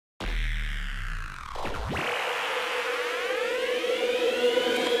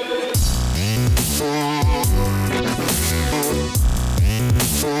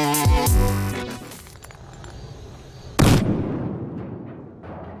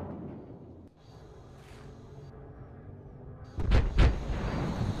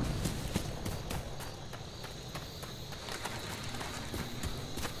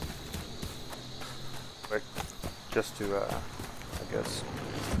just to, I guess,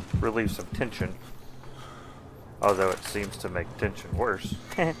 relieve some tension. Although it seems to make tension worse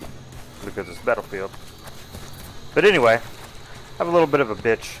because it's Battlefield. But anyway, I have a little bit of a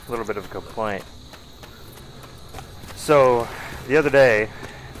bitch, a little bit of a complaint. So the other day,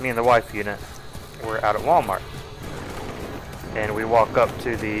 me and the wife unit were out at Walmart, and we walk up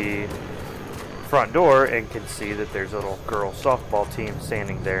to the front door and can see that there's a little girl softball team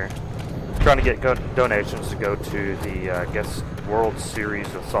standing there trying to get donations to go to the, I guess, World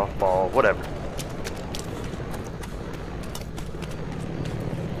Series of softball, whatever.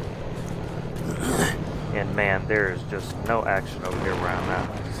 And man, there is just no action over here where I'm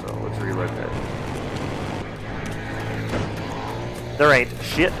at, so let's reload that. There ain't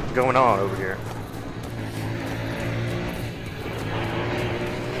shit going on over here.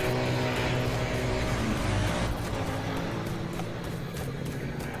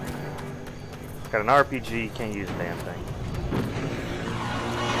 Got an RPG, can't use a damn thing.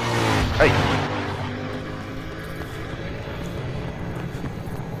 Hey!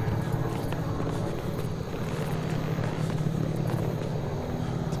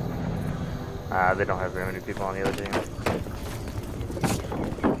 They don't have very many people on the other team. It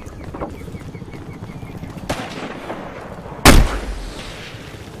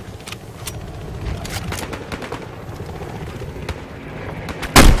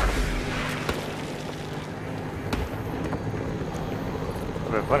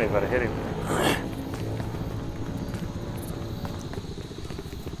would have been funny if I'd have hit him.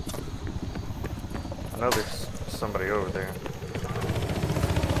 I know there's somebody over there.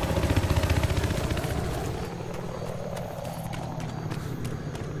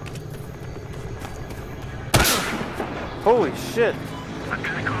 Holy shit!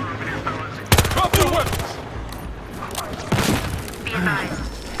 Drop your weapons! Be advised,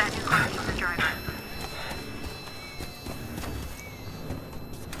 that new car needs a driver.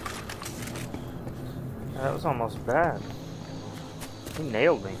 That was almost bad. He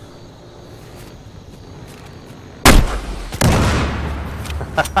nailed me.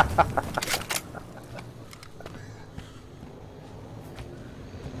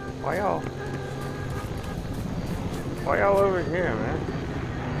 Why y'all over here, man?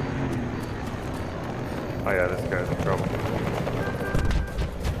 Oh yeah, this guy's in trouble.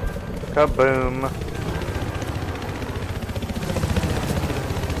 Kaboom.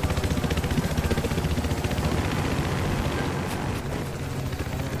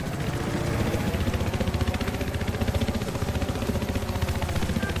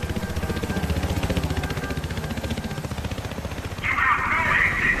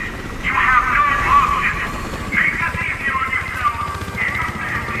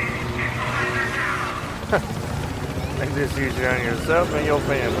 Make this easier on yourself and your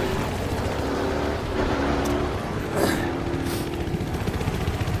family.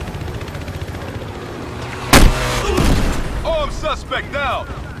 Armed suspect down!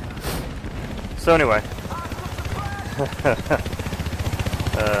 So anyway.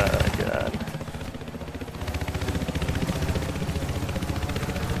 God.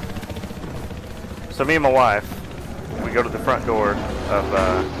 So me and my wife, we go to the front door of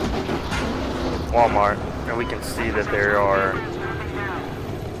Walmart, and we can see that there are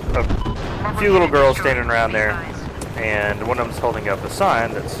a few little girls standing around there, and one of them's holding up a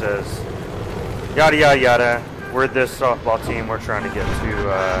sign that says, yada yada yada, we're this softball team, we're trying to get to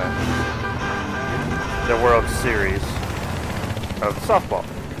the World Series of softball.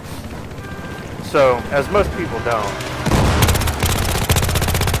 So, as most people don't,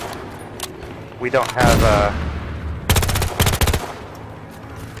 we don't have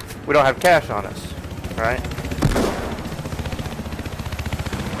cash on us, right?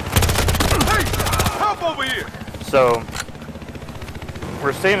 Hey! Help over here! So,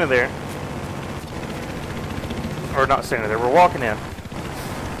 we're standing there, or not standing there, we're walking in,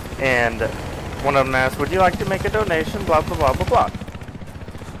 and one of them asks, would you like to make a donation, blah, blah, blah, blah, blah.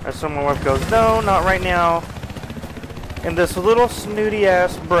 And so my wife goes, no, not right now. And this little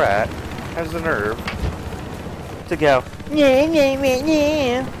snooty-ass brat has the nerve to go, yeah, yeah, yeah,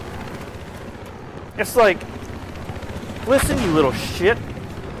 yeah. It's like, listen, you little shit.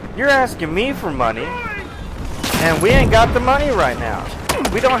 You're asking me for money, and we ain't got the money right now.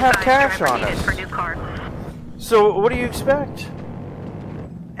 We don't have cash on us. So what do you expect?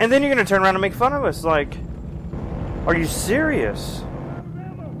 And then you're gonna turn around and make fun of us. Like, are you serious?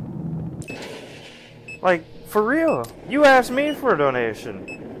 Like, for real? You asked me for a donation,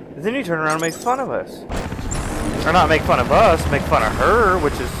 and then you turn around and make fun of us. Or not make fun of us, make fun of her,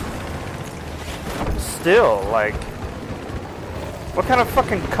 which is still, like, what kind of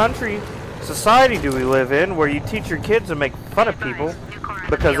fucking country society do we live in where you teach your kids to make fun of people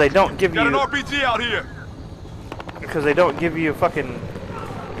because they don't give Got an you RPG out here. because they don't give you a fucking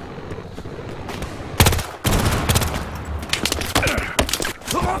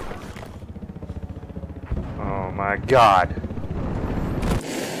oh my god.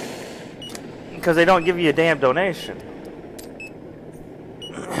 Because they don't give you a damn donation.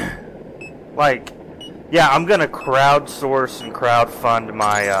 Like, yeah, I'm gonna crowdsource and crowdfund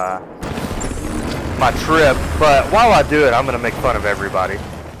my my trip, but while I do it, I'm gonna make fun of everybody.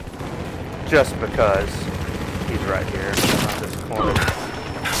 Just because he's right here at this corner.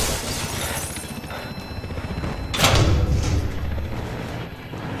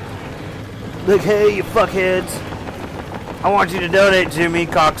 Like, hey, you fuckheads! I want you to donate to me,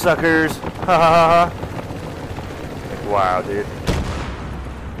 cocksuckers! Ha ha ha! Like, wow, dude.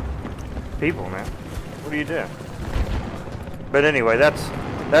 People, man. What do you do? But anyway, that's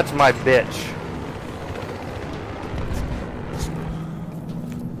my bitch.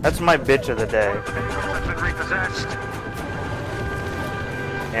 That's my bitch of the day.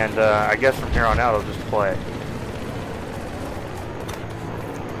 And I guess from here on out, I'll just play.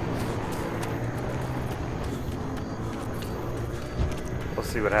 We'll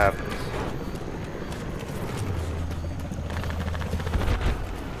see what happens.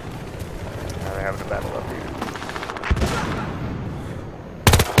 Now they're having a battle up here.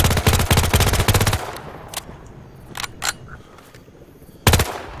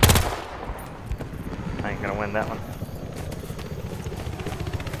 I ain't gonna win that one.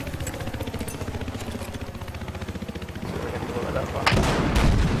 So we can blow it up on.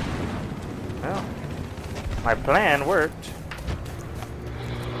 Well, my plan worked.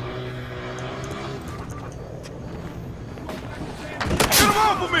 Get him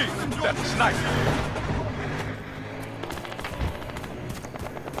off of me! That's a sniper.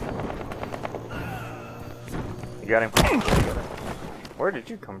 You got him. Where did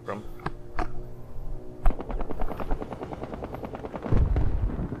you come from?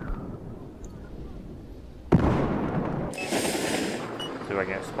 See if I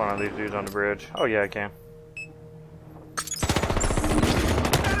can't spawn on these dudes on the bridge. Oh yeah, I can.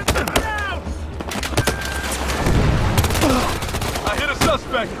 I hit a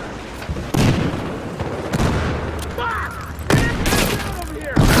suspect.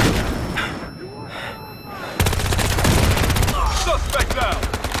 Suspect down.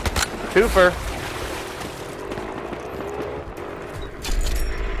 Twofer.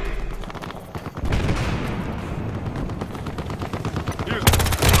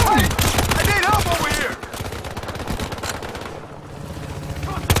 I need help over here!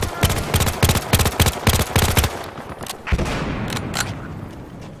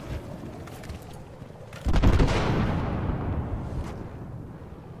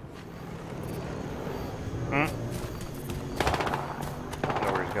 I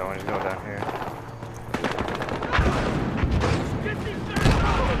know where he's going. He's going down here. Get these things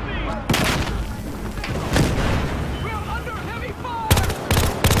out of me! We're under heavy fire!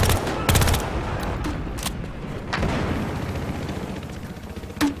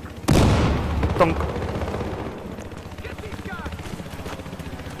 Thunk. Get these guys!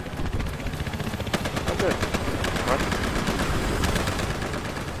 Oh, good. Run.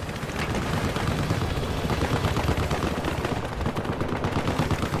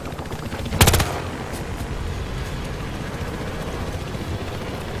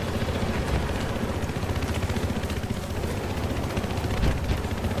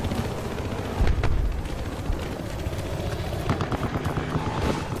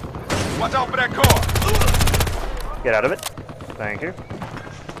 Watch out for that car! Get out of it. Thank you.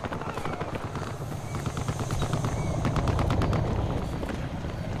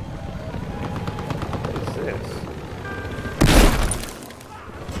 What is this?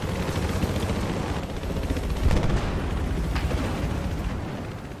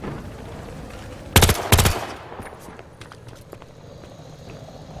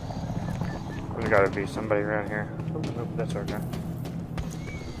 There's gotta be somebody around here. Oh, nope, that's okay.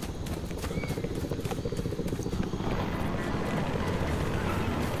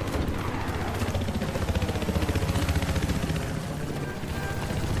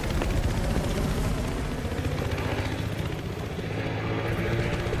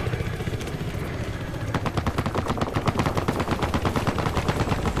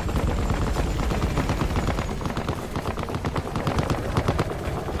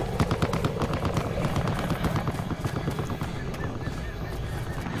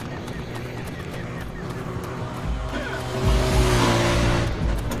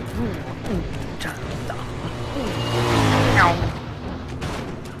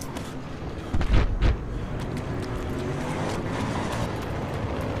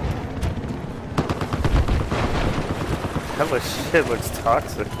 Hella shit looks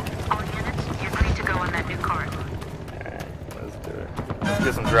toxic. All units, you're free to go in that new car. Alright, let's do it. Let's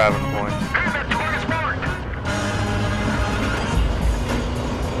get some driving points.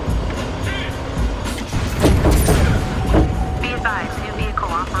 Be advised, new vehicle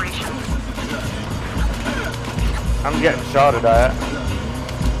operation. I'm getting shot at.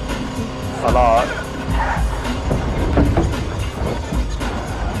 A lot.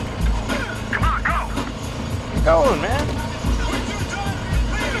 Come on, go! Keep going, man.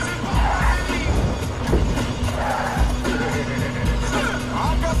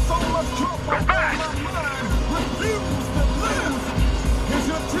 Let's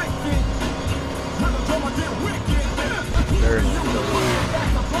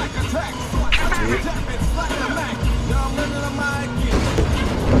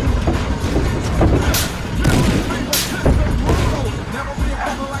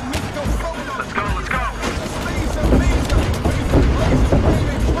go, let's go!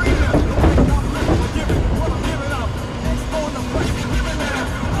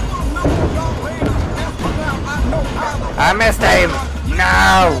 I missed him!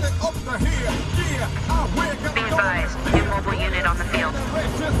 No! Be advised, new mobile unit on the field.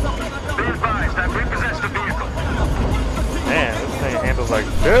 Be advised, I've repossessed a vehicle. Man, this thing handles like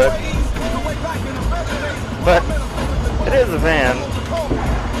shit. But it is a van.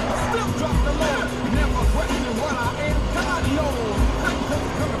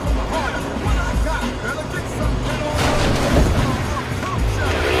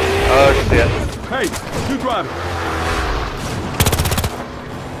 Oh shit. Hey, you driving?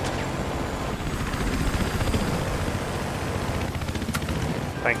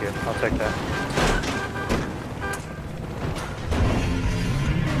 Thank you. I'll take that.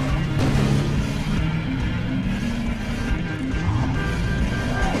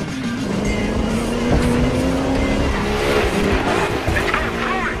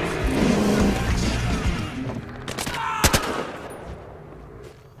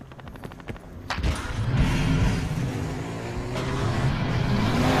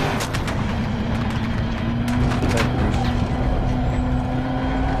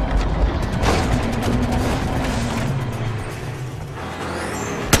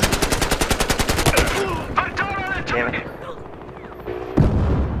 Damn it.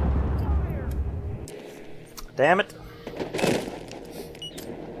 Damn it.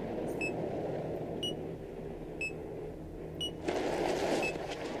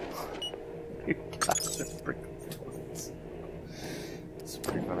 You guys are freaking nuts. It's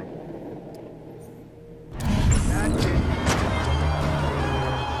pretty funny.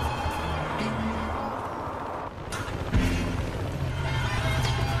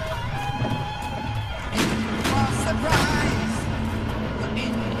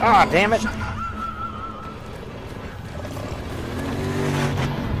 Ah, damn it.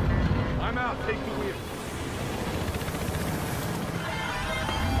 I'm out, take the wheel.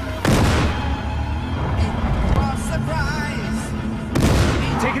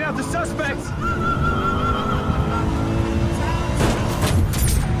 Taking out the suspects!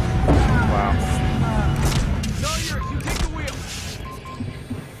 Wow. It's all yours, you take the wheel.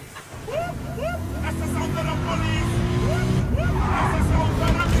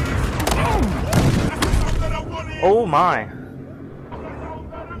 Oh my.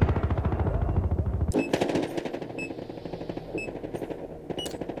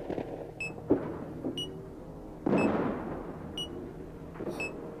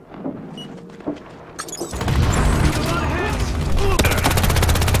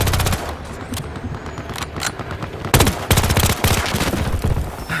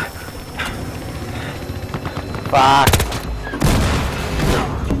 Fuck.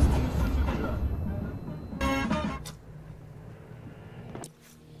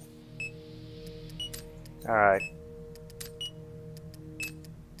 Alright.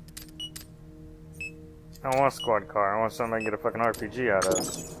 I don't want a squad car. I want something I can get a fucking RPG out of.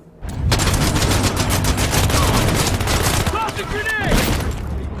 Toss a grenade!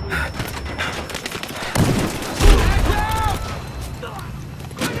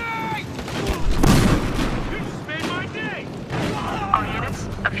 Grenade! You just made my day! All units,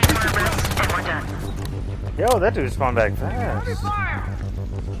 a few more arrests and we're done. Yo, that dude spawned back fast. Fire!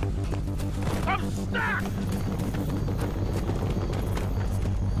 I'm stuck!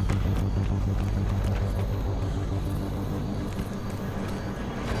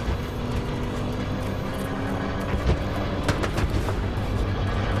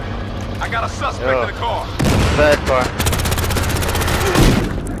 I got a suspect Yo. in the car. Bad car.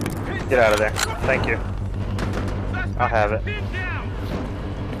 Get out of there. Thank you. I'll have it. Pinned down.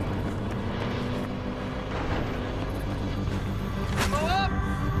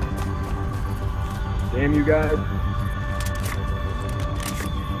 Damn you guys.